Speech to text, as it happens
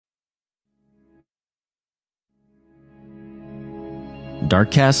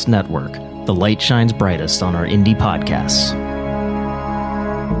Darkcast Network. The light shines brightest on our indie podcasts.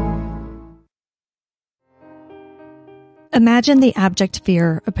 Imagine the abject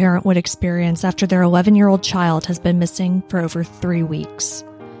fear a parent would experience after their 11-year-old child has been missing for over 3 weeks.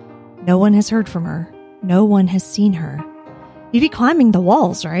 No one has heard from her. No one has seen her. You'd be climbing the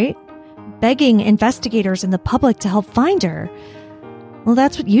walls, right? Begging investigators and the public to help find her. Well,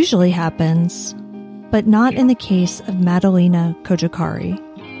 that's what usually happens. But not in the case of Madalina Cojocari.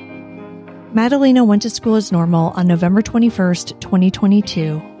 Madalina went to school as normal on November 21st,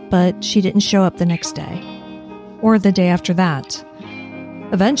 2022, but she didn't show up the next day. Or the day after that.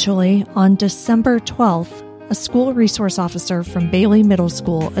 Eventually, on December 12th, a school resource officer from Bailey Middle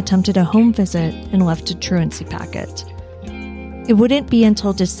School attempted a home visit and left a truancy packet. It wouldn't be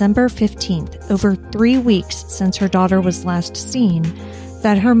until December 15th, over 3 weeks since her daughter was last seen,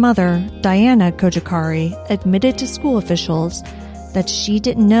 that her mother, Diana Cojocari, admitted to school officials that she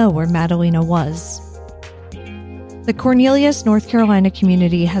didn't know where Madalina was. The Cornelius, North Carolina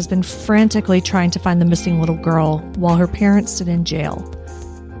community has been frantically trying to find the missing little girl while her parents sit in jail.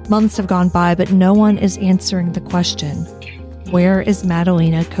 Months have gone by, but no one is answering the question, where is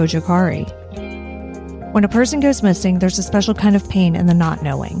Madalina Cojocari? When a person goes missing, there's a special kind of pain in the not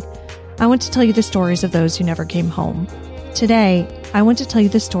knowing. I want to tell you the stories of those who never came home. Today, I want to tell you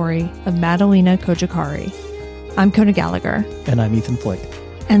the story of Madalina Cojocari. I'm Kona Gallagher. And I'm Ethan Flick.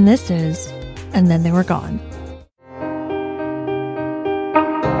 And this is And Then They Were Gone.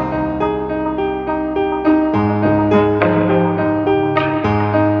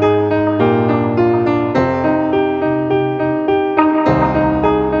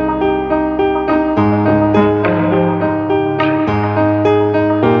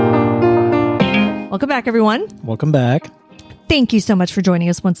 Welcome back, everyone. Welcome back. Thank you so much for joining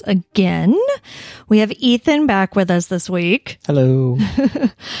us once again. We have Ethan back with us this week. Hello.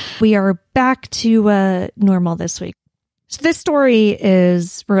 We are back to normal this week. So this story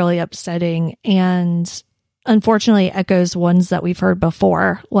is really upsetting and unfortunately echoes ones that we've heard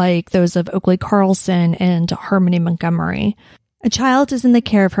before, like those of Oakley Carlson and Harmony Montgomery. A child is in the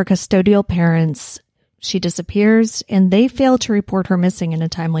care of her custodial parents. She disappears and they fail to report her missing in a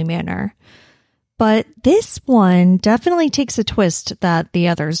timely manner. But this one definitely takes a twist that the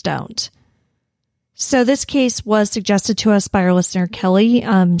others don't. So this case was suggested to us by our listener, Kelly.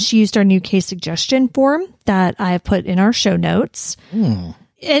 She used our new case suggestion form that I have put in our show notes. And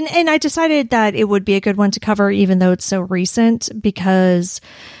I decided that it would be a good one to cover, even though it's so recent, because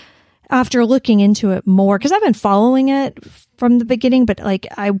after looking into it more, because I've been following it from the beginning, but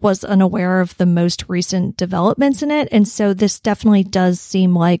I was unaware of the most recent developments in it. And so this definitely does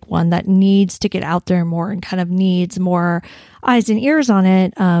seem like one that needs to get out there more and kind of needs more eyes and ears on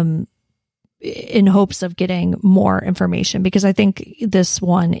it in hopes of getting more information, because I think this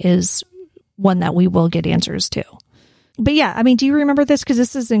one is one that we will get answers to. But yeah, I mean, do you remember this? Because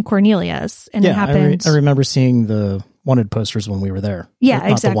this is in Cornelius and it happened. I remember seeing the wanted posters when we were there. Yeah,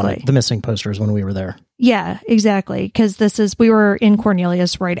 exactly. The missing posters when we were there. Yeah, exactly. Because we were in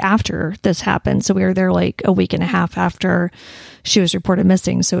Cornelius right after this happened. So we were there like a week and a half after she was reported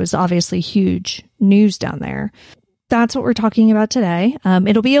missing. So it was obviously huge news down there. That's what we're talking about today.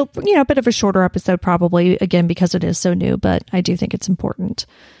 It'll be a bit of a shorter episode probably, again, because it is so new, but I do think it's important.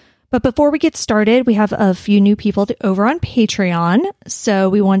 But before we get started, we have a few new people over on Patreon. So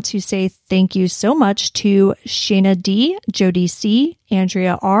we want to say thank you so much to Shayna D, Jody C,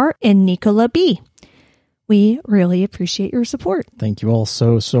 Andrea R, and Nicola B. We really appreciate your support. Thank you all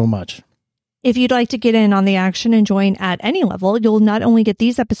so much. If you'd like to get in on the action and join at any level, you'll not only get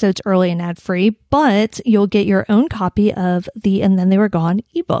these episodes early and ad-free, but you'll get your own copy of the And Then They Were Gone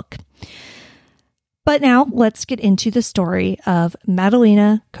ebook. But now let's get into the story of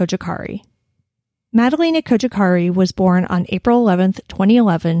Madalina Cojocari. Madalina Cojocari was born on April 11th,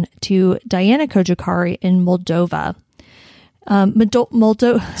 2011 to Diana Cojocari in Moldova.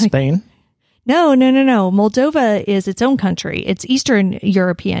 Spain? No. Moldova is its own country. It's Eastern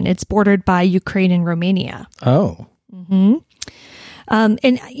European. It's bordered by Ukraine and Romania. Oh. Mm-hmm. And,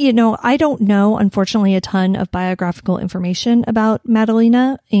 I don't know, unfortunately, a ton of biographical information about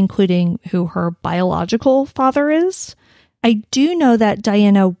Madalina, including who her biological father is. I do know that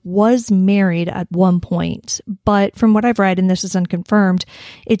Diana was married at one point, but from what I've read, and this is unconfirmed,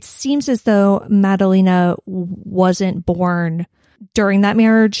 it seems as though Madalina wasn't born during that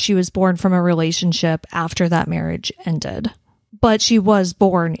marriage. She was born from a relationship after that marriage ended, but she was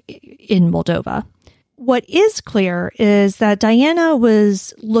born in Moldova. What is clear is that Diana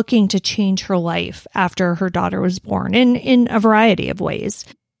was looking to change her life after her daughter was born in a variety of ways.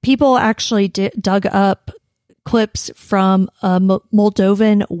 People actually dug up clips from a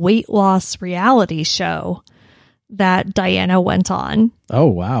Moldovan weight loss reality show that Diana went on. Oh,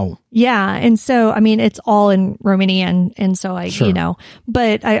 wow. Yeah. And so, I mean, it's all in Romanian. And so Sure.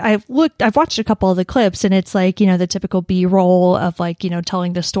 but I've watched a couple of the clips, and it's like, the typical B-roll of like,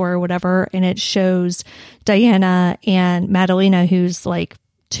 telling the story or whatever. And it shows Diana and Madalina, who's like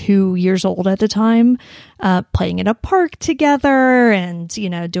 2 years old at the time, playing in a park together and,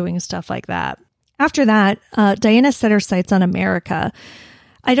 doing stuff like that. After that, Diana set her sights on America.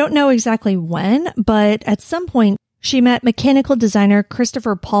 I don't know exactly when, but at some point, she met mechanical designer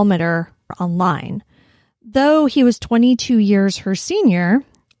Christopher Palmeter online. Though he was 22 years her senior,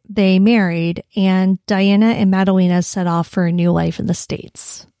 they married, and Diana and Madalina set off for a new life in the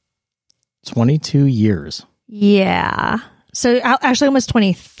States. 22 years. Yeah. So actually almost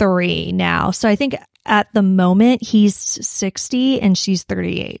 23 now. So I think at the moment he's 60 and she's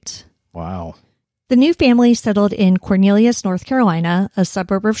 38. Wow. The new family settled in Cornelius, North Carolina, a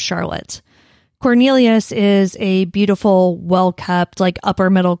suburb of Charlotte. Cornelius is a beautiful, well-kept, like upper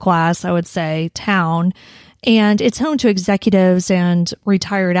middle class, I would say, town. And it's home to executives and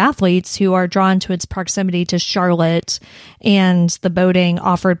retired athletes who are drawn to its proximity to Charlotte and the boating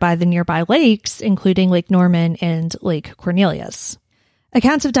offered by the nearby lakes, including Lake Norman and Lake Cornelius.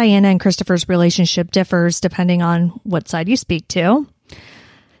 Accounts of Diana and Christopher's relationship differs depending on what side you speak to.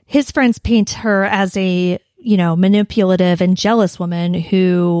 His friends paint her as a, manipulative and jealous woman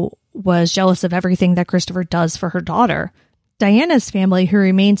who was jealous of everything that Christopher does for her daughter. Diana's family, who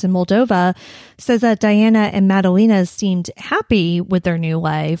remains in Moldova, says that Diana and Madalina seemed happy with their new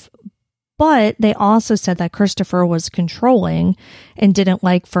life, but they also said that Christopher was controlling and didn't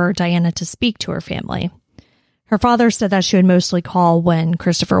like for Diana to speak to her family. Her father said that she would mostly call when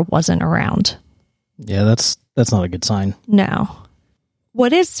Christopher wasn't around. Yeah, that's not a good sign. No.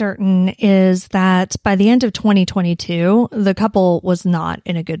 What is certain is that by the end of 2022, the couple was not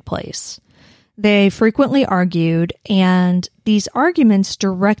in a good place. They frequently argued, and these arguments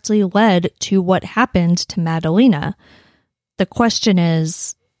directly led to what happened to Madalina. The question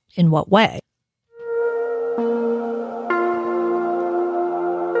is, in what way?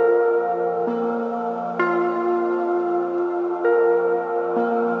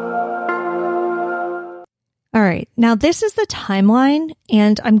 All right. Now, this is the timeline,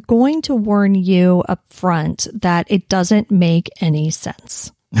 and I'm going to warn you up front that it doesn't make any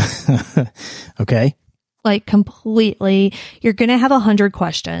sense. Okay. Like, completely. You're going to have 100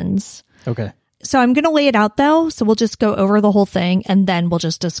 questions. Okay. So I'm going to lay it out, though. So we'll just go over the whole thing, and then we'll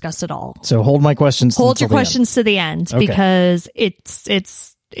just discuss it all. So hold my questions. Hold your questions to the end, Okay. because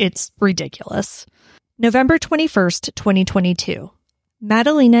it's ridiculous. November 21st, 2022.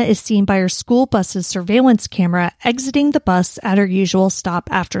 Madalina is seen by her school bus's surveillance camera exiting the bus at her usual stop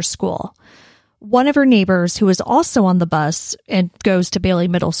after school. One of her neighbors, who is also on the bus and goes to Bailey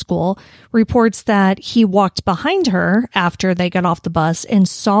Middle School, reports that he walked behind her after they got off the bus and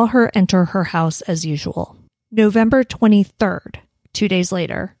saw her enter her house as usual. November 23rd, 2 days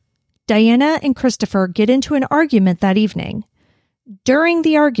later. Diana and Christopher get into an argument that evening. During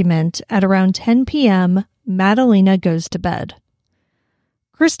the argument, at around 10 p.m., Madalina goes to bed.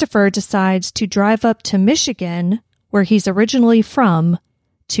 Christopher decides to drive up to Michigan, where he's originally from,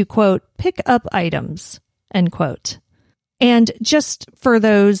 to, quote, pick up items, end quote. And just for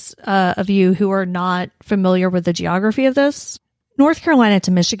those of you who are not familiar with the geography of this, North Carolina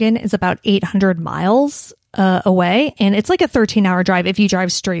to Michigan is about 800 miles away, and it's like a 13-hour drive if you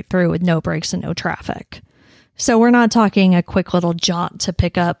drive straight through with no brakes and no traffic. So we're not talking a quick little jaunt to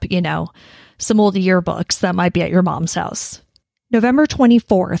pick up, some old yearbooks that might be at your mom's house. November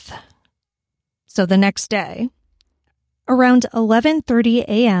 24th, so the next day, around 11:30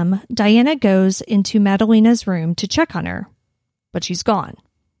 a.m., Diana goes into Madalina's room to check on her, but she's gone.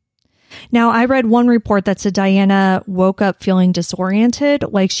 Now, I read one report that said Diana woke up feeling disoriented,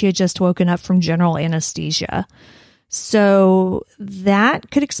 like she had just woken up from general anesthesia. So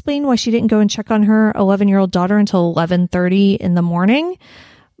that could explain why she didn't go and check on her 11-year-old daughter until 11:30 in the morning,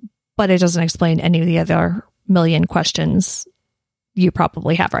 but it doesn't explain any of the other million questions you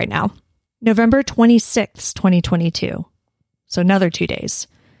probably have right now. November 26th, 2022. So another 2 days.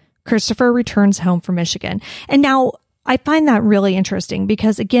 Christopher returns home from Michigan. And now I find that really interesting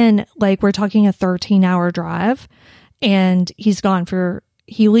because, again, like we're talking a 13-hour drive, and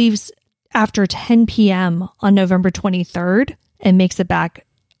he leaves after 10 p.m. on November 23rd and makes it back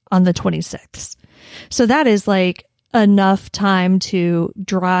on the 26th. So that is like enough time to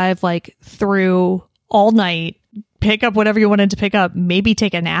drive like through all night, pick up whatever you wanted to pick up, maybe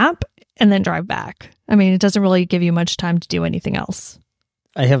take a nap, and then drive back. I mean, it doesn't really give you much time to do anything else.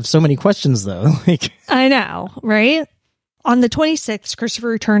 I have so many questions, though. Like, I know, right? On the 26th, Christopher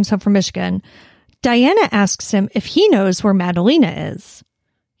returns home from Michigan. Diana asks him if he knows where Madalina is.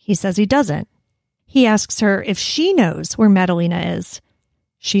 He says he doesn't. He asks her if she knows where Madalina is.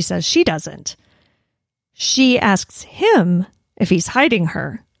 She says she doesn't. She asks him if he's hiding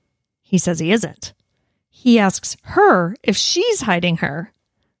her. He says he isn't. He asks her if she's hiding her.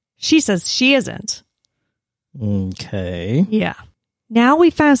 She says she isn't. okay. Yeah. Now we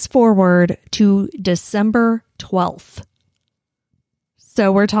fast forward to December 12th.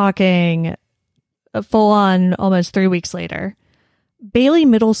 So we're talking a full on almost 3 weeks later. Bailey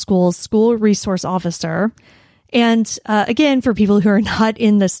Middle School's school resource officer. And again, for people who are not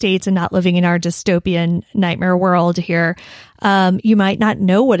in the States and not living in our dystopian nightmare world here, you might not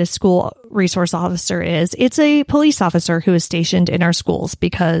know what a school resource officer is. It's a police officer who is stationed in our schools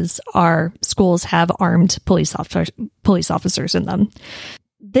because our schools have armed police officers in them.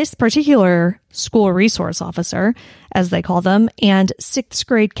 This particular school resource officer, as they call them, and sixth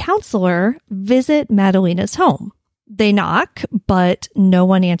grade counselor visit Madalina's home. They knock, but no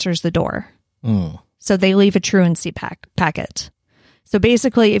one answers the door. So they leave a truancy packet. So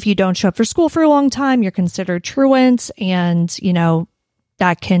basically, if you don't show up for school for a long time, you're considered truant, and, you know,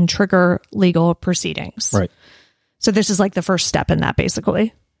 that can trigger legal proceedings. Right. So this is like the first step in that,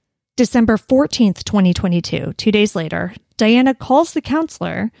 basically. December 14th, 2022, 2 days later, Diana calls the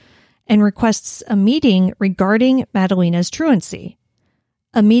counselor and requests a meeting regarding Madalina's truancy.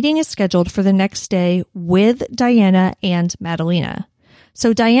 A meeting is scheduled for the next day with Diana and Madalina.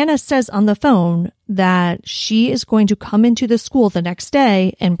 So Diana says on the phone that she is going to come into the school the next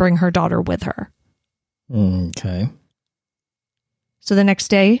day and bring her daughter with her. Okay. So the next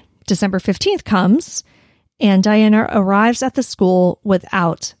day, December 15th comes, and Diana arrives at the school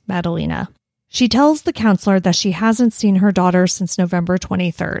without Madalina. She tells the counselor that she hasn't seen her daughter since November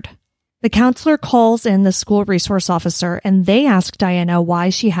 23rd. The counselor calls in the school resource officer, and they ask Diana why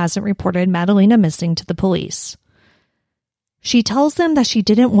she hasn't reported Madalina missing to the police. She tells them that she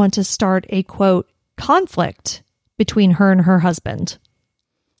didn't want to start a, quote, conflict between her and her husband.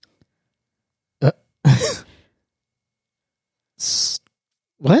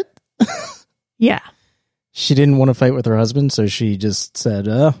 What? Yeah. She didn't want to fight with her husband, so she just said,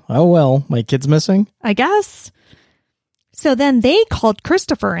 oh, well, my kid's missing? I guess. So then they called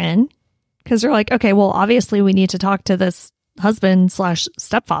Christopher in because they're like, okay, well, obviously we need to talk to this husband /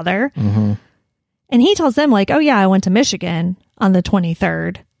 stepfather. Mm-hmm. And he tells them like, oh yeah, I went to Michigan on the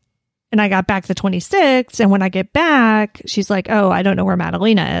 23rd and I got back the 26th. And when I get back, she's like, oh, I don't know where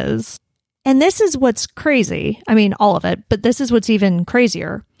Madalina is. And this is what's crazy. I mean, all of it, but this is what's even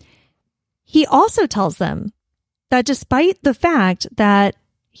crazier. He also tells them that despite the fact that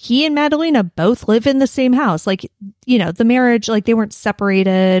he and Madalina both live in the same house, like, you know, the marriage, like they weren't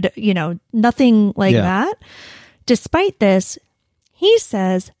separated, you know, nothing like that. Despite this, he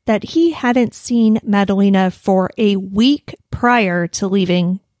says that he hadn't seen Madalina for a week prior to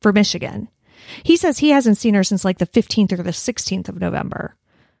leaving for Michigan. He says he hasn't seen her since like the 15th or the 16th of November.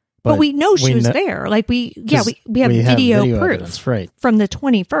 But we know she was there. Like we have video proof evidence, right, from the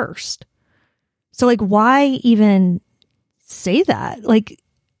 21st. So like, why even say that? Like,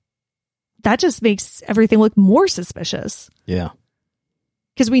 that just makes everything look more suspicious. Yeah.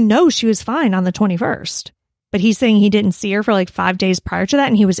 Because we know she was fine on the 21st. But he's saying he didn't see her for like 5 days prior to that.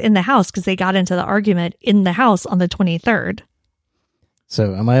 And he was in the house because they got into the argument in the house on the 23rd.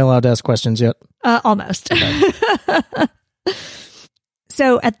 So am I allowed to ask questions yet? Almost. Okay.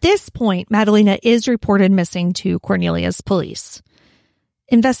 So at this point, Madalina is reported missing to Cornelius police.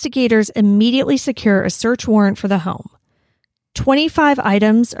 Investigators immediately secure a search warrant for the home. 25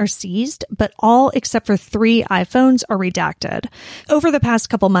 items are seized, but all except for 3 iPhones are redacted. Over the past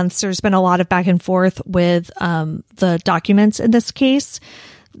couple months, there's been a lot of back and forth with the documents in this case.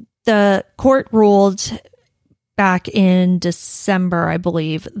 The court ruled back in December, I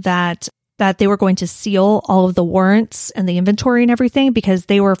believe, that they were going to seal all of the warrants and the inventory and everything because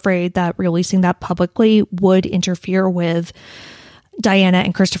they were afraid that releasing that publicly would interfere with Diana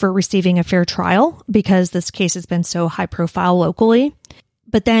and Christopher receiving a fair trial because this case has been so high profile locally.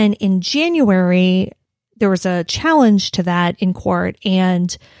 But then in January, there was a challenge to that in court.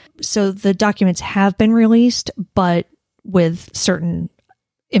 And so the documents have been released, but with certain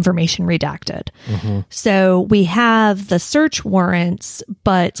information redacted. Mm-hmm. So we have the search warrants,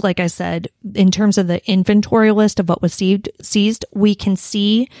 but like I said, in terms of the inventory list of what was seized, we can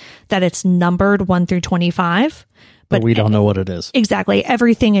see that it's numbered 1 through 25. But we don't know what it is. Exactly.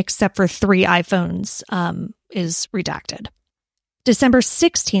 Everything except for 3 iPhones is redacted. December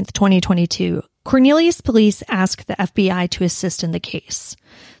 16th, 2022, Cornelius police ask the FBI to assist in the case.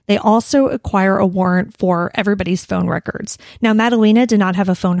 They also acquire a warrant for everybody's phone records. Now, Madalina did not have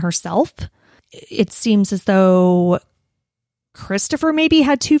a phone herself. It seems as though Christopher maybe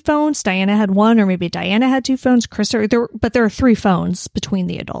had 2 phones, Diana had 1, or maybe Diana had 2 phones, but there are 3 phones between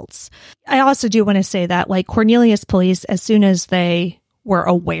the adults. I also do want to say that, like, Cornelius police, as soon as they were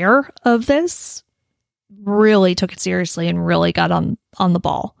aware of this, really took it seriously and really got on the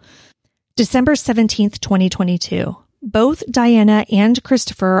ball. December 17th, 2022. Both Diana and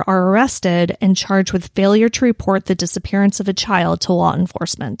Christopher are arrested and charged with failure to report the disappearance of a child to law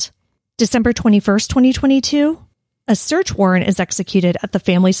enforcement. December 21st, 2022. A search warrant is executed at the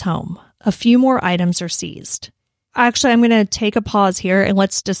family's home. A few more items are seized. Actually, I'm going to take a pause here and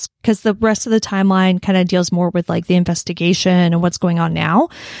let's just, because the rest of the timeline kind of deals more with like the investigation and what's going on now.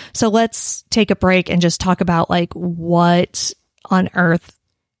 So let's take a break and just talk about like what on earth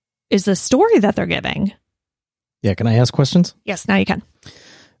is the story that they're giving. Yeah, can I ask questions? Yes, now you can.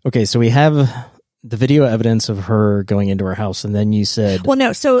 Okay, so we have the video evidence of her going into her house, and then you said... Well,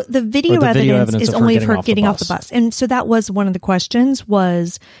 no, so the video evidence is only of her getting off the bus. And so that was one of the questions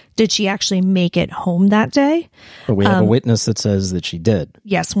was, did she actually make it home that day? But we have a witness that says that she did.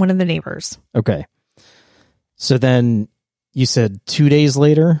 Yes, one of the neighbors. Okay. So then you said 2 days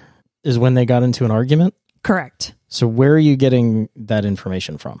later is when they got into an argument? Correct. So where are you getting that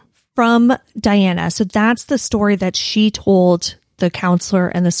information from? From Diana. So that's the story that she told the counselor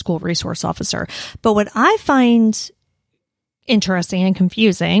and the school resource officer. But what I find interesting and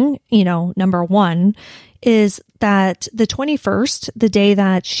confusing, number one, is that the 21st, the day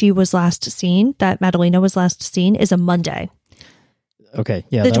that she was last seen, that Madalina was last seen, is a Monday. Okay.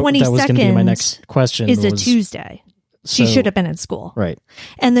 Yeah. The 22nd that was going to be my next question. Is a Tuesday. She should have been in school. Right.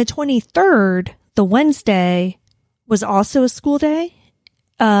 And the 23rd, the Wednesday, was also a school day.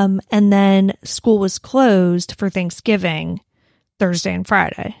 And then school was closed for Thanksgiving, Thursday and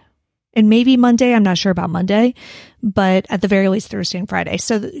Friday. And maybe Monday, I'm not sure about Monday, but at the very least Thursday and Friday.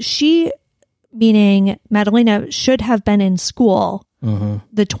 So she, meaning Madalina, should have been in school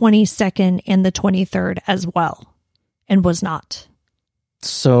the 22nd and the 23rd as well, and was not.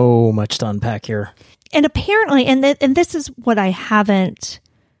 So much to unpack here. And apparently, and this is what I haven't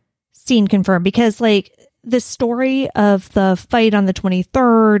seen confirmed, because like, the story of the fight on the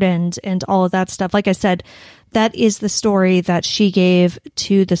 23rd and all of that stuff, like I said, that is the story that she gave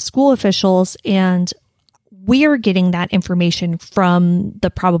to the school officials, and we're getting that information from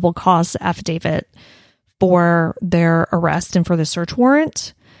the probable cause affidavit for their arrest and for the search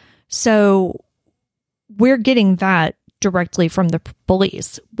warrant. So we're getting that directly from the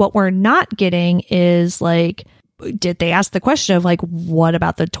police. What we're not getting is like, did they ask the question of like, what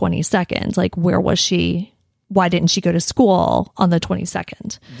about the 22nd? Like, where was she? Why didn't she go to school on the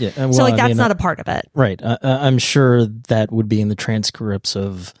 22nd? Yeah, well, so like, that's not a part of it. Right. I'm sure that would be in the transcripts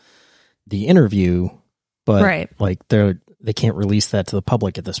of the interview, but right. Like they can't release that to the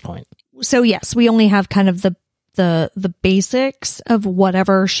public at this point. So yes, we only have kind of the basics of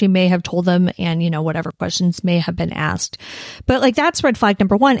whatever she may have told them and, whatever questions may have been asked. But like, that's red flag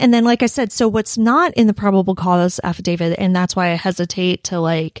number one. And then, like I said, so what's not in the probable cause affidavit, and that's why I hesitate to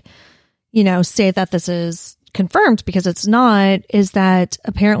like, say that this is confirmed, because it's not, is that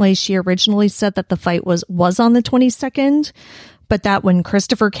apparently she originally said that the fight was on the 22nd, but that when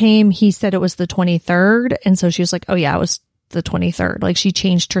Christopher came, he said it was the 23rd. And so she was like, oh yeah, it was the 23rd. Like, she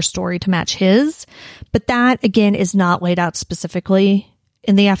changed her story to match his, but that again is not laid out specifically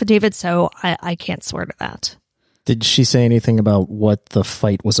in the affidavit. So I can't swear to that. Did she say anything about what the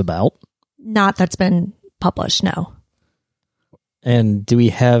fight was about? Not that's been published. No. And do we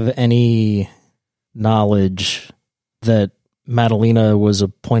have any knowledge that Madalina was a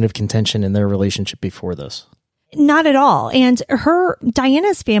point of contention in their relationship before this? Not at all. And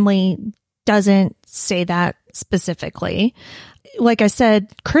Diana's family doesn't say that specifically. Like I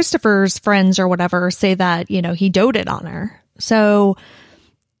said, Christopher's friends or whatever say that, he doted on her. So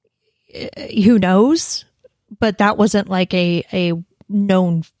who knows? But that wasn't like a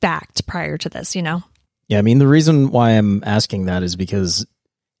known fact prior to this, Yeah, I mean, the reason why I'm asking that is because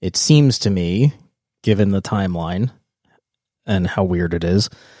it seems to me, given the timeline and how weird it is,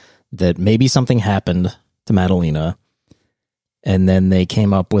 that maybe something happened to Madalina, and then they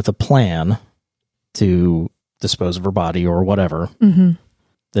came up with a plan to dispose of her body or whatever that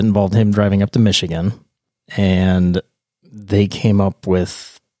involved him driving up to Michigan, and they came up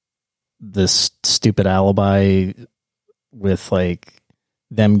with this stupid alibi with like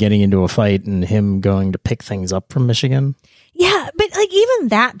them getting into a fight and him going to pick things up from Michigan. Yeah, but like even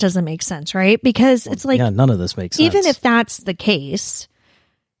that doesn't make sense, right? Because it's like, yeah, none of this makes sense. Even if that's the case,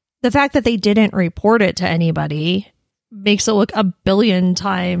 The fact that they didn't report it to anybody makes it look a billion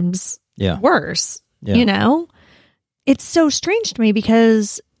times worse. Yeah. You know? It's so strange to me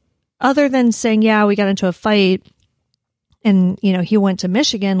because other than saying, yeah, we got into a fight and, you know, he went to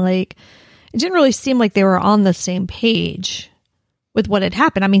Michigan, like, it didn't really seem like they were on the same page with what had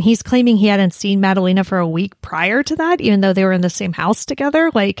happened. I mean, he's claiming he hadn't seen Madalina for a week prior to that, even though they were in the same house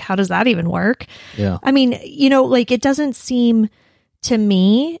together. Like, how does that even work? Yeah. I mean, you know, like, it doesn't seem to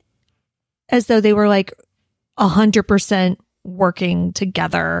me as though they were like 100% working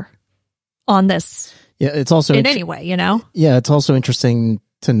together on this. Yeah, it's also in any way, you know? Yeah, it's also interesting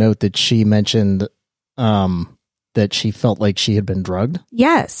to note that she mentioned that she felt like she had been drugged.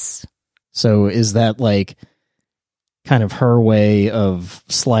 Yes. So is that like kind of her way of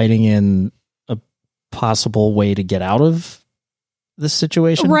sliding in a possible way to get out of this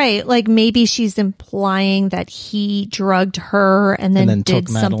situation? Right. Like maybe she's implying that he drugged her and then did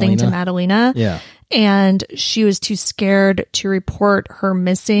something to Madalina. Yeah. And she was too scared to report her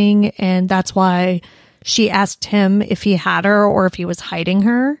missing. And that's why she asked him if he had her or if he was hiding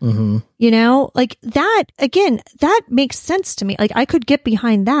her. Mm-hmm. You know, like that, again, that makes sense to me. Like I could get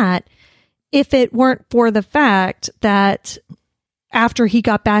behind that if it weren't for the fact that after he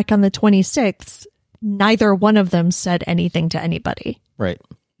got back on the 26th, neither one of them said anything to anybody. Right.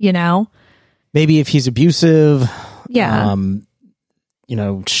 You know? Maybe if he's abusive. Yeah. You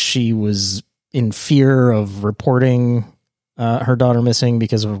know, she was in fear of reporting her daughter missing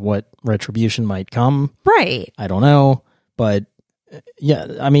because of what retribution might come. Right. I don't know. But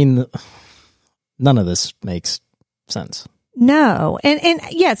yeah, I mean, none of this makes sense. No. And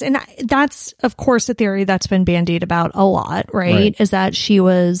yes, and that's, of course, a theory that's been bandied about a lot, right? Is that she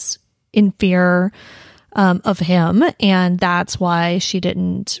was in fear of him, and that's why she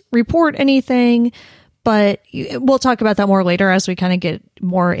didn't report anything. But we'll talk about that more later as we kind of get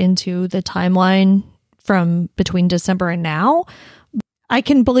more into the timeline from between December and now. I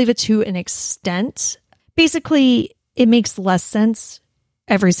can believe it to an extent. Basically, it makes less sense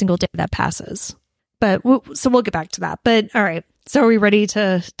every single day that passes. But so we'll get back to that. But all right. So are we ready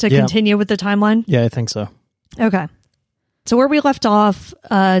to continue with the timeline? Yeah, I think so. Okay. So where we left off,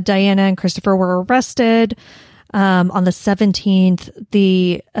 Diana and Christopher were arrested on the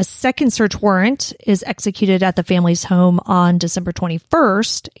 17th. A second search warrant is executed at the family's home on December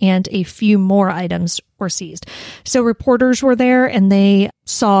 21st, and a few more items were seized. So reporters were there, and they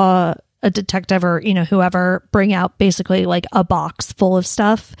saw a detective or, you know, whoever bring out basically like a box full of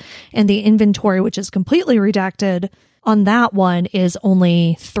stuff, and the inventory, which is completely redacted on that one, is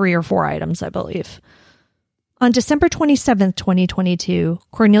only 3 or 4 items, I believe. On December 27th, 2022,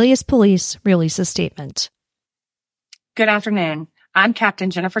 Cornelius Police released a statement. Good afternoon. I'm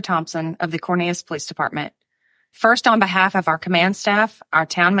Captain Jennifer Thompson of the Cornelius Police Department. First, on behalf of our command staff, our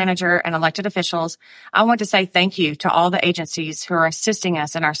town manager, and elected officials, I want to say thank you to all the agencies who are assisting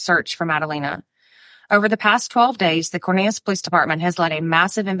us in our search for Madalina. Over the past 12 days, the Cornelius Police Department has led a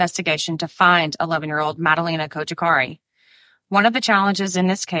massive investigation to find 11-year-old Madalina Cojocari. One of the challenges in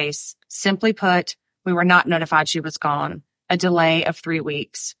this case, simply put, we were not notified she was gone, a delay of 3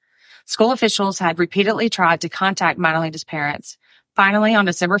 weeks. School officials had repeatedly tried to contact Madalina's parents. Finally, on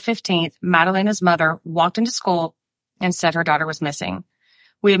December 15th, Madalina's mother walked into school and said her daughter was missing.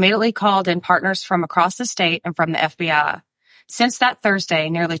 We immediately called in partners from across the state and from the FBI. Since that Thursday,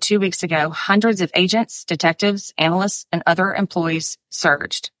 nearly 2 weeks ago, hundreds of agents, detectives, analysts, and other employees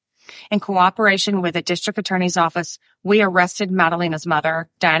surged. In cooperation with the district attorney's office, we arrested Madalina's mother,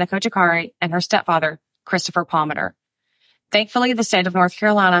 Diana Cojocari, and her stepfather, Christopher Palmer. Thankfully, the state of North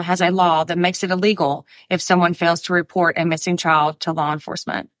Carolina has a law that makes it illegal if someone fails to report a missing child to law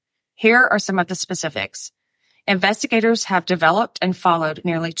enforcement. Here are some of the specifics. Investigators have developed and followed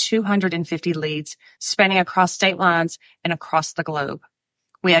nearly 250 leads spanning across state lines and across the globe.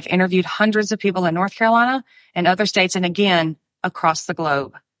 We have interviewed hundreds of people in North Carolina and other states, and again, across the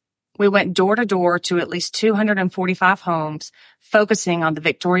globe. We went door to door to at least 245 homes, focusing on the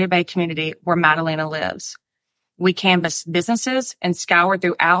Victoria Bay community where Madalina lives. We canvassed businesses and scoured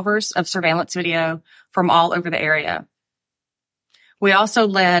through hours of surveillance video from all over the area. We also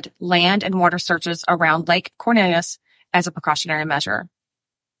led land and water searches around Lake Cornelius as a precautionary measure.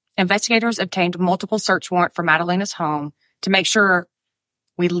 Investigators obtained multiple search warrants for Madalina's home to make sure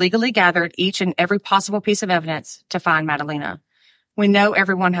we legally gathered each and every possible piece of evidence to find Madalina. We know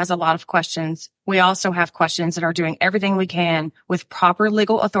everyone has a lot of questions. We also have questions and are doing everything we can with proper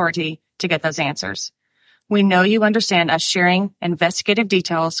legal authority to get those answers. We know you understand us sharing investigative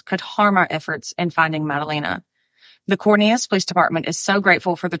details could harm our efforts in finding Madalina. The Cornelius Police Department is so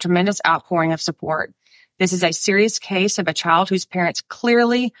grateful for the tremendous outpouring of support. This is a serious case of a child whose parents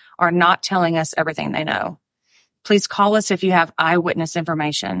clearly are not telling us everything they know. Please call us if you have eyewitness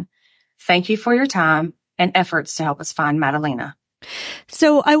information. Thank you for your time and efforts to help us find Madalina.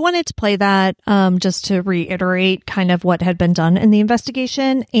 So I wanted to play that just to reiterate kind of what had been done in the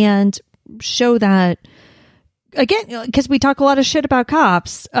investigation and show that, again, because we talk a lot of shit about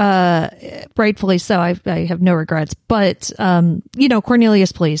cops, rightfully so. I have no regrets. But,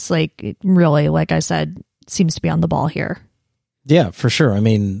 Cornelius police, like, really, like I said, seems to be on the ball here. Yeah, for sure. I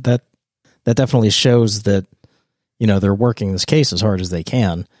mean, that definitely shows that, they're working this case as hard as they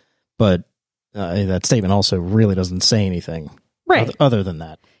can. But that statement also really doesn't say anything. Right. Other than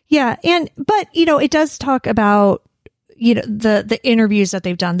that. Yeah. But it does talk about, the interviews that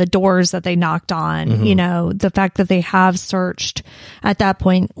they've done, the doors that they knocked on, the fact that they have searched at that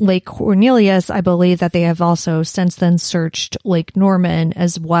point, Lake Cornelius. I believe that they have also since then searched Lake Norman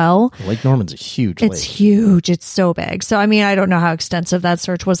as well. Lake Norman's a huge lake. It's huge. It's so big. So, I mean, I don't know how extensive that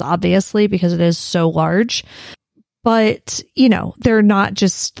search was, obviously, because it is so large. But, they're not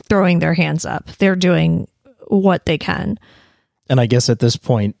just throwing their hands up. They're doing what they can. And I guess at this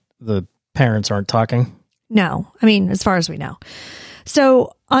point, the parents aren't talking? No. I mean, as far as we know.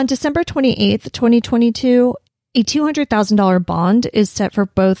 So on December 28th, 2022, a $200,000 bond is set for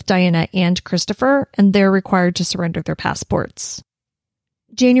both Diana and Christopher, and they're required to surrender their passports.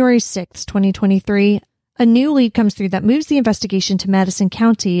 January 6th, 2023, a new lead comes through that moves the investigation to Madison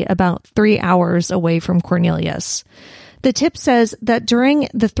County about 3 hours away from Cornelius. The tip says that during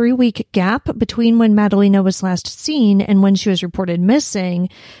the 3-week gap between when Madalina was last seen and when she was reported missing,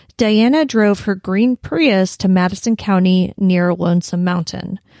 Diana drove her green Prius to Madison County near Lonesome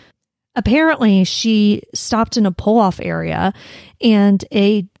Mountain. Apparently, she stopped in a pull-off area, and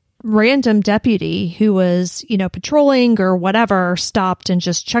a random deputy who was, patrolling or whatever stopped and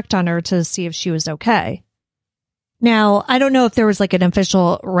just checked on her to see if she was okay. Now, I don't know if there was like an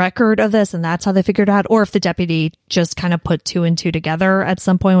official record of this and that's how they figured it out, or if the deputy just kind of put 2 and 2 together at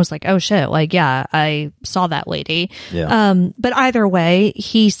some point, was like, oh shit, like, yeah, I saw that lady. Yeah. But either way,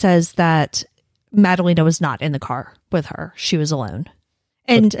 he says that Madalina was not in the car with her. She was alone.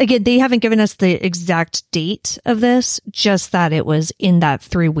 And again, they haven't given us the exact date of this, just that it was in that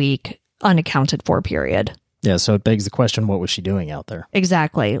 3-week unaccounted for period. Yeah, so it begs the question, what was she doing out there?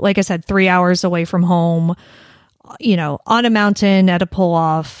 Exactly. Like I said, 3 hours away from home, on a mountain at a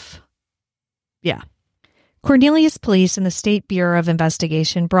pull-off. Yeah. Cornelius Police and the State Bureau of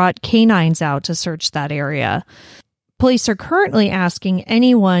Investigation brought canines out to search that area. Police are currently asking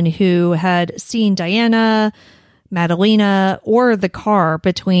anyone who had seen Diana, Madalina, or the car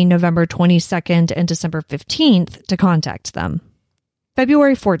between November 22nd and December 15th to contact them.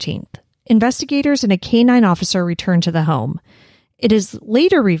 February 14th, investigators and a canine officer returned to the home. It is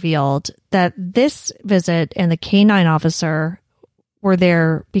later revealed that this visit and the canine officer were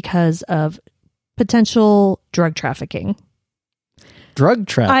there because of potential drug trafficking. Drug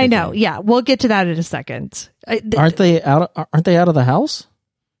trafficking? I know. Yeah, we'll get to that in a second. Aren't they out of the house?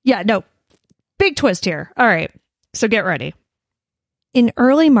 Yeah, no. Big twist here. All right. So get ready. In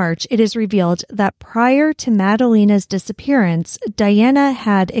early March, it is revealed that prior to Madalina's disappearance, Diana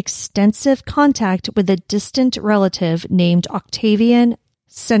had extensive contact with a distant relative named Octavian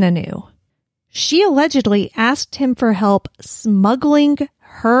Senanu. She allegedly asked him for help smuggling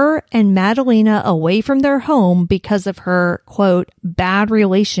her and Madalina away from their home because of her, quote, bad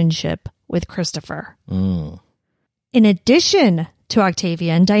relationship with Christopher. In addition to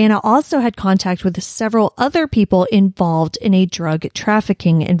Octavian, Diana also had contact with several other people involved in a drug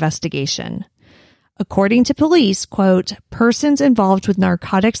trafficking investigation. According to police, quote, persons involved with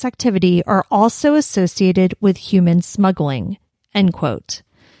narcotics activity are also associated with human smuggling, end quote.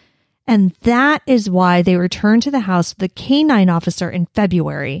 And that is why they returned to the house of the canine officer in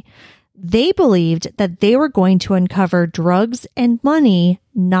February. They believed that they were going to uncover drugs and money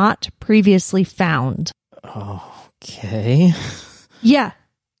not previously found. Okay. Yeah.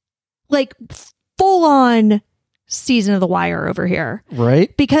 Like full on season of The Wire over here.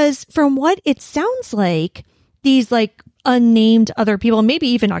 Right. Because from what it sounds like, these like unnamed other people, maybe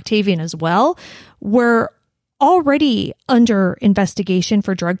even Octavian as well, were already under investigation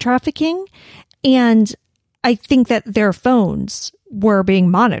for drug trafficking. And I think that their phones were being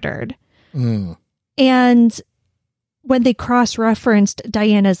monitored. And when they cross-referenced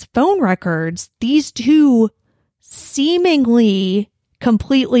Diana's phone records, these two seemingly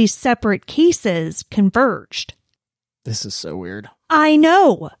completely separate cases converged. This is so weird. I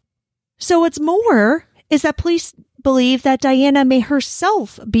know. So what's more is that police believe that Diana may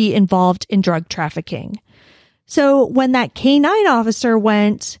herself be involved in drug trafficking. So when that canine officer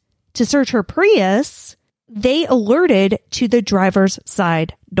went to search her Prius, they alerted to the driver's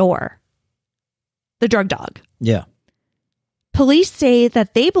side door, the drug dog. Yeah. Police say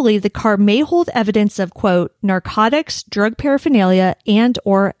that they believe the car may hold evidence of, quote, narcotics, drug paraphernalia, and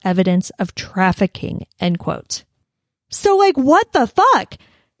or evidence of trafficking, end quote. So, like, what the fuck?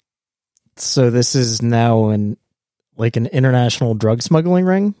 So this is now an international drug smuggling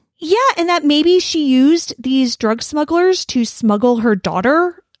ring? Yeah, and that maybe she used these drug smugglers to smuggle her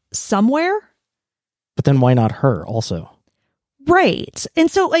daughter somewhere. But then why not her also? Right.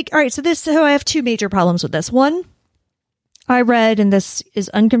 And so, like, all right, so I have two major problems with this. One, I read, and this is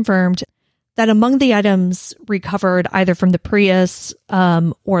unconfirmed, that among the items recovered either from the Prius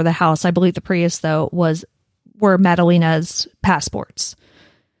or the house, I believe the Prius, though, were Madalina's passports.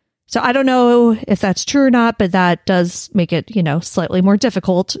 So I don't know if that's true or not, but that does make it, slightly more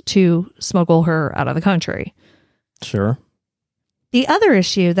difficult to smuggle her out of the country. Sure. The other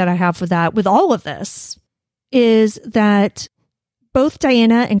issue that I have with all of this, is that both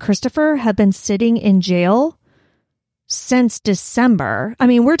Diana and Christopher have been sitting in jail since December. I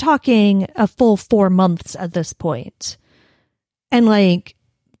mean, we're talking a full 4 months at this point. And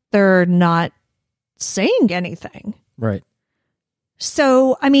they're not saying anything. Right.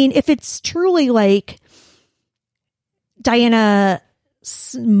 So, I mean, if it's truly Diana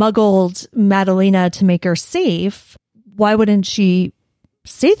smuggled Madalina to make her safe, why wouldn't she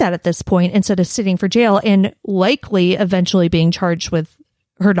say that at this point instead of sitting for jail and likely eventually being charged with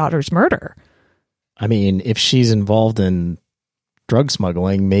her daughter's murder? I mean, if she's involved in drug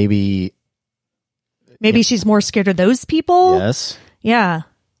smuggling, maybe she's more scared of those people. Yes. Yeah.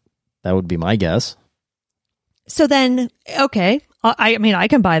 That would be my guess. So then, okay. I mean, I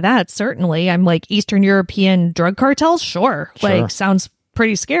can buy that, certainly. I'm Eastern European drug cartels? Sure. Sounds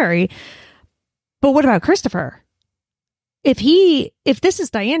pretty scary. But what about Christopher? If this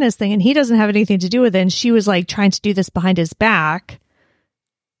is Diana's thing and he doesn't have anything to do with it, and she was trying to do this behind his back,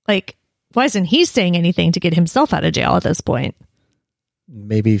 why isn't he saying anything to get himself out of jail at this point?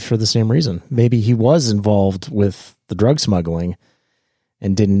 Maybe for the same reason. Maybe he was involved with the drug smuggling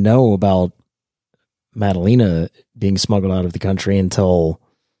and didn't know about Madalina being smuggled out of the country until,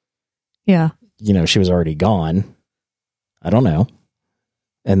 she was already gone. I don't know.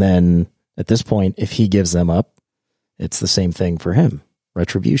 And then at this point, if he gives them up, it's the same thing for him.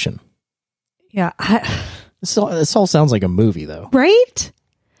 Retribution. Yeah. This all sounds like a movie, though. Right?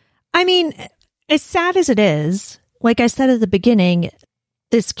 I mean, as sad as it is, like I said at the beginning,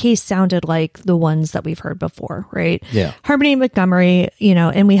 this case sounded like the ones that we've heard before, right? Yeah. Harmony Montgomery,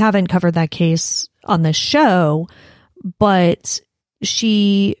 and we haven't covered that case on this show, but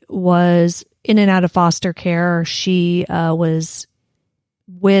she was in and out of foster care. She was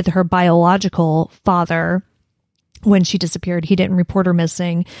with her biological father when she disappeared. He didn't report her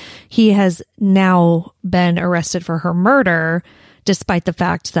missing. He has now been arrested for her murder, despite the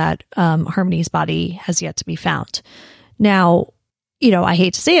fact that Harmony's body has yet to be found. Now, I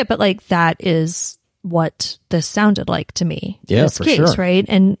hate to say it, but that is what this sounded like to me. Yeah, this for case, sure. Right?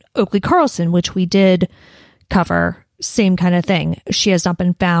 And Oakley Carlson, which we did cover, same kind of thing. She has not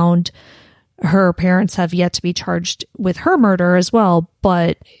been found. Her parents have yet to be charged with her murder as well,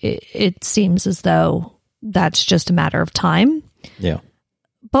 but it seems as though that's just a matter of time. Yeah.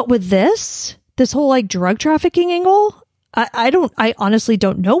 But with this whole drug trafficking angle, I honestly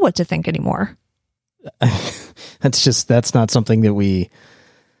don't know what to think anymore. That's not something that we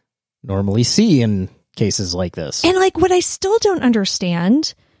normally see in cases like this. And what I still don't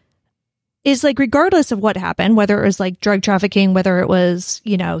understand is regardless of what happened, whether it was drug trafficking, whether it was,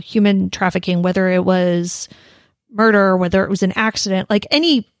 human trafficking, whether it was murder, whether it was an accident,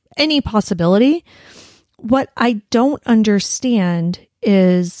 any possibility, what I don't understand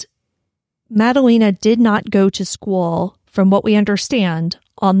is Madalina did not go to school, from what we understand,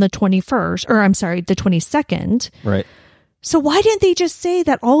 on the 21st, or I'm sorry, the 22nd. Right. So why didn't they just say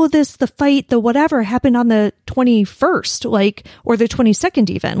that all of this, the fight, the whatever, happened on the 21st, or the 22nd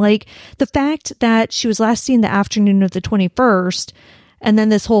even? The fact that she was last seen the afternoon of the 21st, and then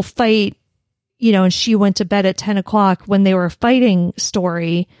this whole fight, and she went to bed at 10 o'clock when they were fighting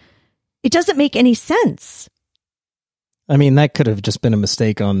story, it doesn't make any sense. I mean, that could have just been a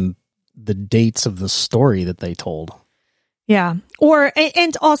mistake on the dates of the story that they told. Yeah.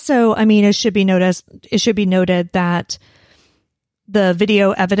 And also, I mean, it should be noted that the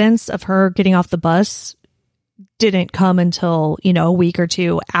video evidence of her getting off the bus didn't come until, a week or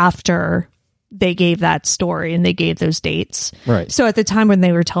two after they gave that story and they gave those dates. Right. So at the time when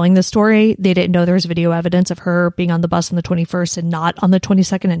they were telling the story, they didn't know there was video evidence of her being on the bus on the 21st and not on the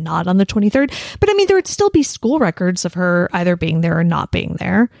 22nd and not on the 23rd. But I mean, there would still be school records of her either being there or not being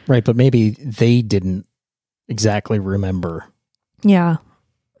there. Right. But maybe they didn't exactly remember. Yeah.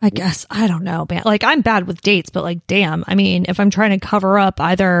 I guess. I don't know, man. Like, I'm bad with dates, but like, damn. I mean, if I'm trying to cover up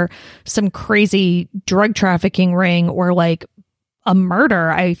either some crazy drug trafficking ring or like a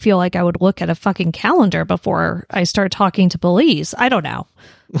murder, I feel like I would look at a fucking calendar before I start talking to police. I don't know.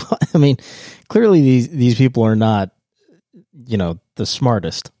 I mean, clearly these people are not, the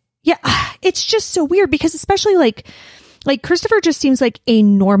smartest. Yeah. It's just so weird because especially like Christopher just seems like a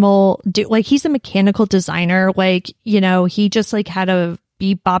normal dude. Like, he's a mechanical designer. Like, he just like had a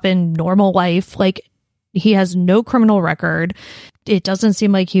bopping normal life. Like, he has no criminal record. It doesn't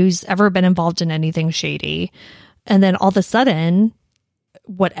seem like he's ever been involved in anything shady. And then all of a sudden,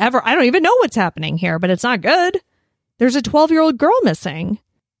 whatever, I don't even know what's happening here, but it's not good. There's a 12-year-old girl missing,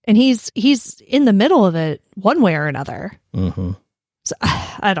 and he's in the middle of it one way or another. Mm-hmm. So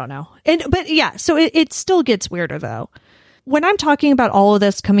I don't know. But yeah, so it still gets weirder though. When I'm talking about all of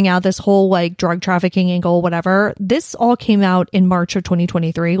this coming out, this whole like drug trafficking angle, whatever, this all came out in March of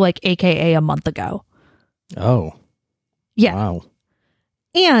 2023, like AKA a month ago. Oh. Yeah. Wow.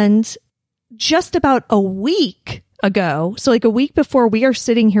 And just about a week ago, so like a week before we are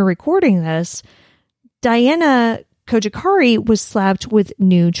sitting here recording this, Madalina Cojocari was slapped with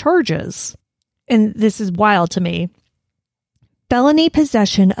new charges. And this is wild to me. Felony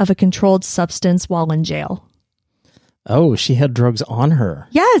possession of a controlled substance while in jail. Oh, she had drugs on her.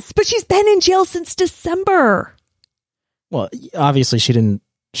 Yes, but she's been in jail since December. Well, obviously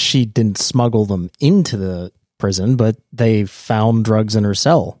she didn't smuggle them into the prison, but they found drugs in her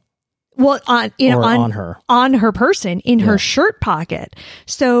cell. Well, on her. On her person, in her shirt pocket.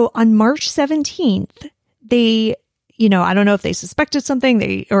 So on March 17th, they, I don't know if they suspected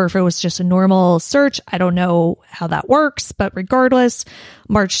something, or if it was just a normal search. I don't know how that works, but regardless,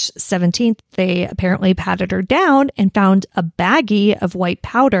 March 17th, they apparently patted her down and found a baggie of white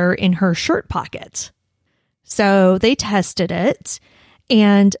powder in her shirt pocket. So they tested it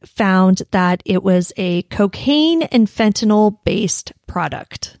and found that it was a cocaine and fentanyl based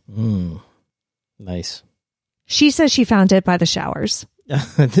product. Nice. She says she found it by the showers.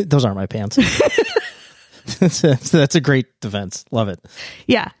 Those aren't my pants. That's a great defense. Love it.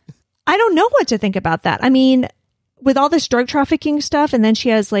 Yeah. I don't know what to think about that. I mean, with all this drug trafficking stuff, and then she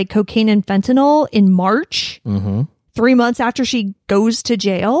has like cocaine and fentanyl in March, 3 months after she goes to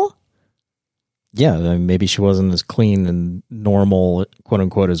jail. Yeah, maybe she wasn't as clean and normal, quote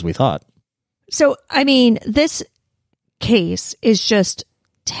unquote, as we thought. So, I mean, this case is just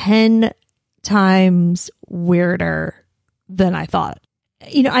 10 times weirder than I thought.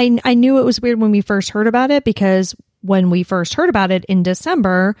 I knew it was weird when we first heard about it, because when we first heard about it in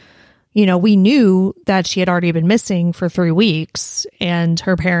December, we knew that she had already been missing for 3 weeks and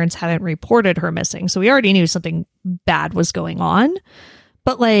her parents hadn't reported her missing. So we already knew something bad was going on.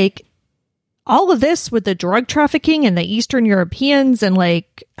 But like all of this with the drug trafficking and the Eastern Europeans and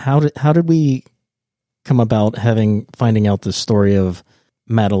like... How did we come about finding out the story of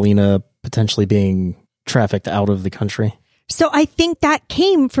Madalina potentially being trafficked out of the country? So I think that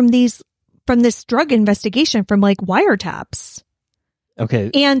came from this drug investigation, from like wiretaps.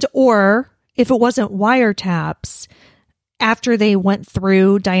 Okay. And or if it wasn't wiretaps, after they went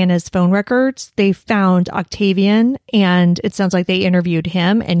through Diana's phone records, they found Octavian, and it sounds like they interviewed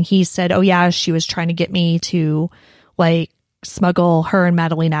him, and he said, oh yeah, she was trying to get me to like smuggle her and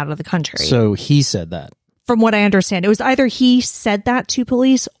Madalina out of the country. So he said that. From what I understand, it was either he said that to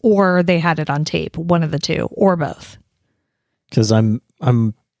police or they had it on tape, one of the two, or both. Because I'm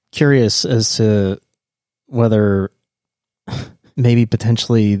curious as to whether maybe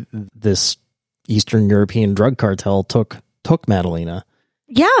potentially this Eastern European drug cartel took Madalina.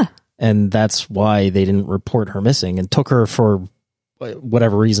 Yeah. And that's why they didn't report her missing and took her for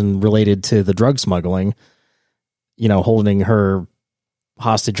whatever reason related to the drug smuggling, holding her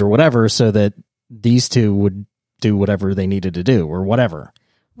hostage or whatever, so that these two would do whatever they needed to do or whatever.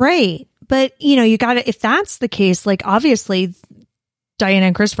 Right. But, you got to, if that's the case, like obviously Diana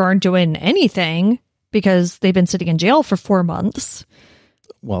and Christopher aren't doing anything because they've been sitting in jail for 4 months.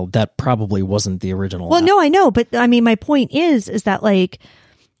 Well, that probably wasn't the original. Well, no, I know. But I mean, my point is that like,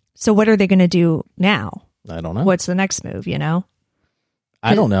 so what are they going to do now? I don't know. What's the next move,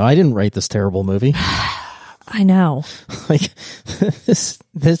 I don't know. I didn't write this terrible movie. I know. Like this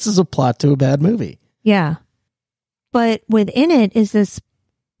is a plot to a bad movie. Yeah. But within it is this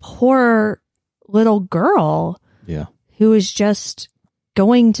poor little girl. Yeah. Who is just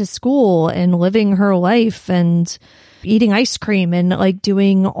going to school and living her life and eating ice cream and like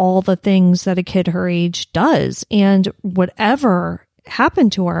doing all the things that a kid her age does. And whatever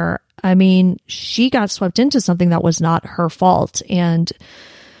happened to her, I mean, she got swept into something that was not her fault. And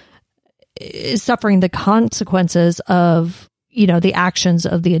is suffering the consequences of, the actions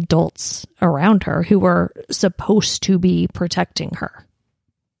of the adults around her who were supposed to be protecting her.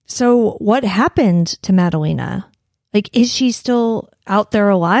 So what happened to Madalina? Is she still out there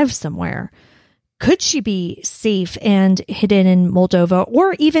alive somewhere? Could she be safe and hidden in Moldova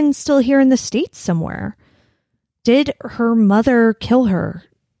or even still here in the States somewhere? Did her mother kill her?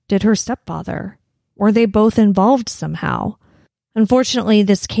 Did her stepfather? Were they both involved somehow? Unfortunately,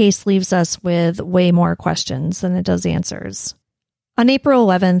 this case leaves us with way more questions than it does answers. On April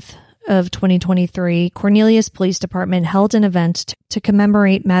 11th of 2023, Cornelius Police Department held an event to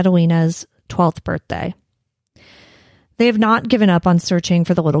commemorate Madalina's 12th birthday. They have not given up on searching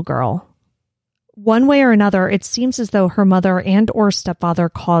for the little girl. One way or another, it seems as though her mother and or stepfather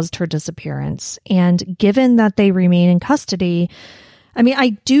caused her disappearance. And given that they remain in custody,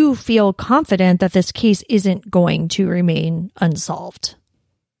 I do feel confident that this case isn't going to remain unsolved.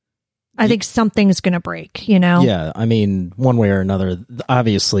 I think something's going to break, Yeah, one way or another,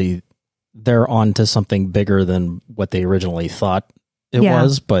 obviously they're on to something bigger than what they originally thought it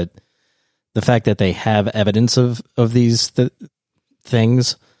was, but the fact that they have evidence of these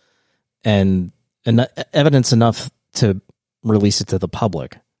things and evidence enough to release it to the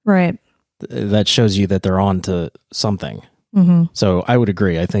public. Right. That shows you that they're on to something. Mm-hmm. So I would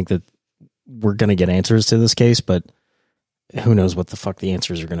agree. I think that we're going to get answers to this case, but who knows what the fuck the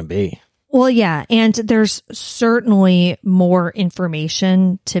answers are going to be. Well, yeah. And there's certainly more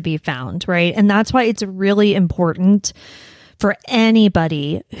information to be found, right? And that's why it's really important for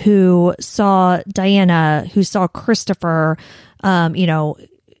anybody who saw Diana, who saw Christopher,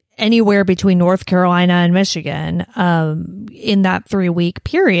 anywhere between North Carolina and Michigan, in that 3-week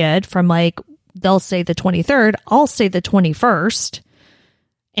period from they'll say the 23rd, I'll say the 21st,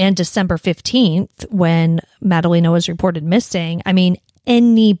 and December 15th, when Madalina was reported missing.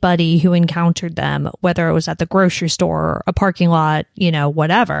 Anybody who encountered them, whether it was at the grocery store, a parking lot,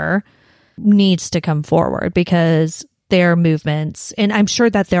 whatever, needs to come forward because their movements, and I'm sure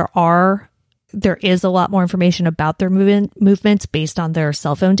that there is a lot more information about their movements based on their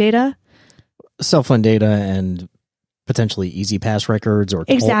cell phone data. Cell phone data and potentially Easy Pass records or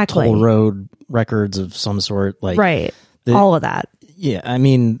toll road records of some sort. Right. All of that. Yeah.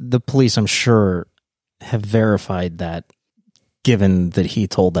 The police, I'm sure, have verified that, given that he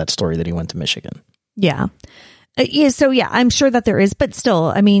told that story that he went to Michigan. Yeah. So, I'm sure that there is, but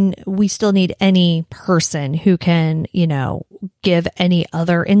still, we still need any person who can, give any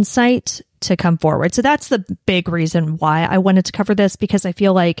other insight to come forward. So that's the big reason why I wanted to cover this, because I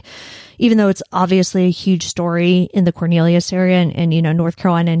feel like even though it's obviously a huge story in the Cornelius area and North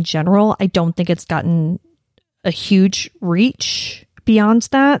Carolina in general, I don't think it's gotten a huge reach beyond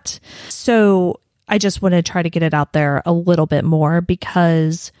that. So I just want to try to get it out there a little bit more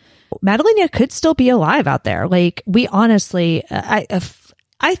because Madalina could still be alive out there. We honestly, I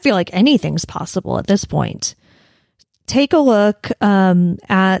feel like anything's possible at this point. Take a look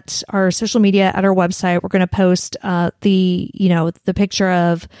at our social media, at our website. We're going to post the picture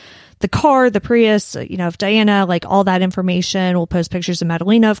of the car, the Prius, of Diana, all that information. We'll post pictures of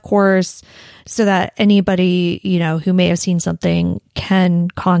Madalina, of course, so that anybody, who may have seen something can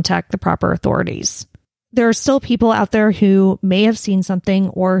contact the proper authorities. There are still people out there who may have seen something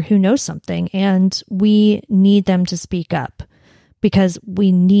or who know something, and we need them to speak up because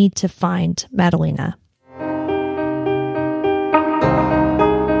we need to find Madalina.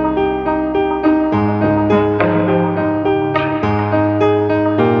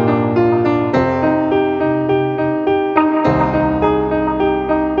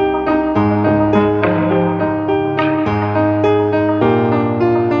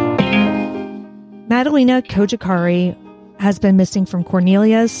 Madalina Cojocari has been missing from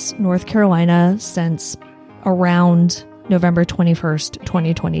Cornelius, North Carolina since around November 21st,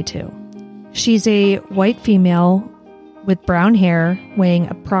 2022. She's a white female with brown hair, weighing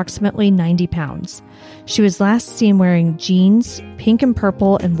approximately 90 pounds. She was last seen wearing jeans, pink and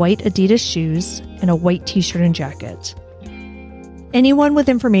purple and white Adidas shoes, and a white t-shirt and jacket. Anyone with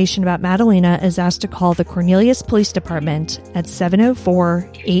information about Madalina is asked to call the Cornelius Police Department at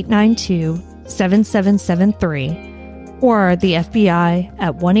 704-892-7773 or the FBI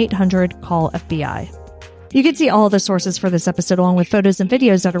at 1-800-CALL-FBI. You can see all the sources for this episode along with photos and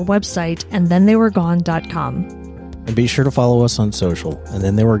videos at our website, andthentheyweregone.com. And be sure to follow us on social, and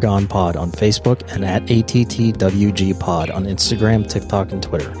Then They Were Gone Pod on Facebook and at ATTWG Pod on Instagram, TikTok, and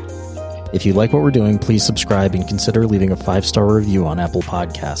Twitter. If you like what we're doing, please subscribe and consider leaving a 5-star review on Apple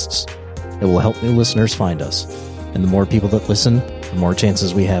Podcasts. It will help new listeners find us. And the more people that listen, the more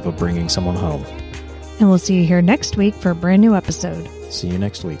chances we have of bringing someone home. And we'll see you here next week for a brand new episode. See you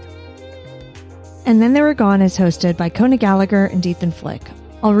next week. And Then They Were Gone is hosted by Kona Gallagher and Ethan Flick.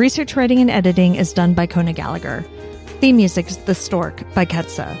 All research writing and editing is done by Kona Gallagher. Theme music is The Stork by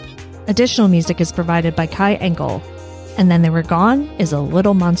Ketsa. Additional music is provided by Kai Engel. And Then They Were Gone is a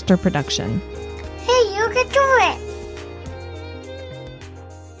Little Monster production. Hey, you can do it!